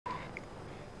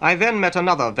I then met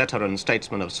another veteran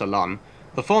statesman of Ceylon,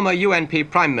 the former UNP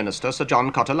Prime Minister Sir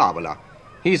John Kotelawala.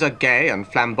 He's a gay and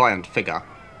flamboyant figure,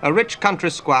 a rich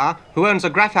country squire who owns a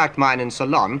graphite mine in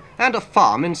Ceylon and a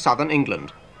farm in southern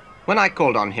England. When I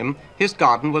called on him, his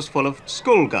garden was full of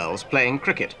schoolgirls playing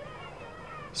cricket.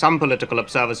 Some political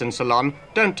observers in Ceylon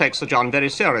don't take Sir John very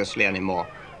seriously anymore,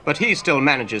 but he still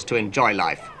manages to enjoy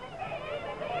life.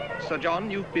 Sir John,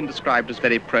 you've been described as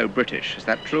very pro-British. Is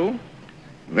that true?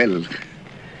 Well,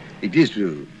 it is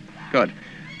true. Good.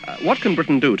 What can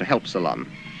Britain do to help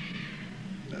Ceylon?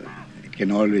 It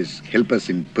can always help us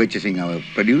in purchasing our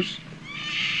produce,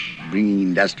 bringing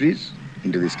industries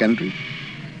into this country,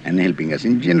 and helping us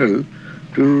in general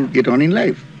to get on in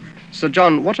life. Sir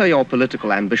John, what are your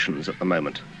political ambitions at the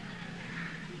moment?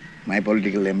 My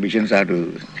political ambitions are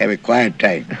to have a quiet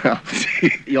time.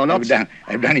 You're not...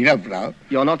 I've done enough now.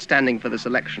 You're not standing for this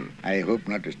election? I hope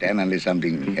not to stand unless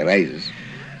something arises.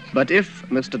 But if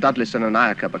Mr. Dudley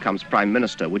Senanayake becomes Prime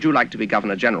Minister, would you like to be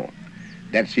Governor General?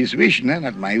 That's his wish, no?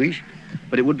 Not my wish.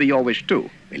 But it would be your wish too.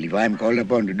 Well, if I'm called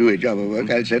upon to do a job of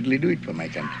work, I'll certainly do it for my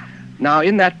country. Now,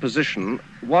 in that position,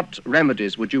 what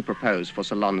remedies would you propose for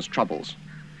Ceylon's troubles?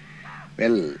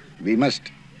 Well,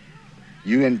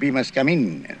 UNP must come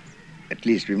in. At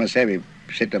least we must have a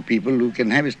set of people who can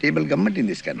have a stable government in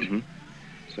this country.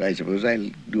 Mm-hmm. So I suppose I'll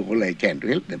do all I can to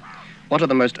help them. What are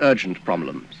the most urgent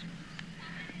problems?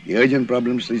 The urgent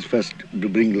problems is first to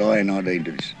bring law and order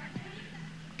into this.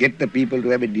 Get the people to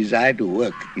have a desire to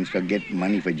work instead of get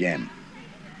money for jam.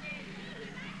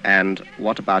 And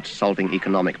what about solving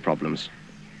economic problems?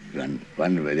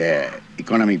 The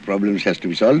economic problems has to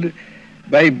be solved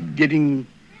by getting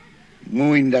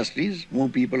more industries, more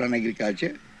people on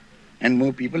agriculture, and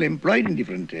more people employed in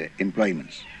different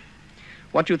employments.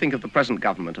 What do you think of the present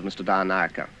government of Mr.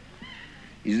 Dayanayake?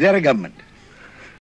 Is there a government?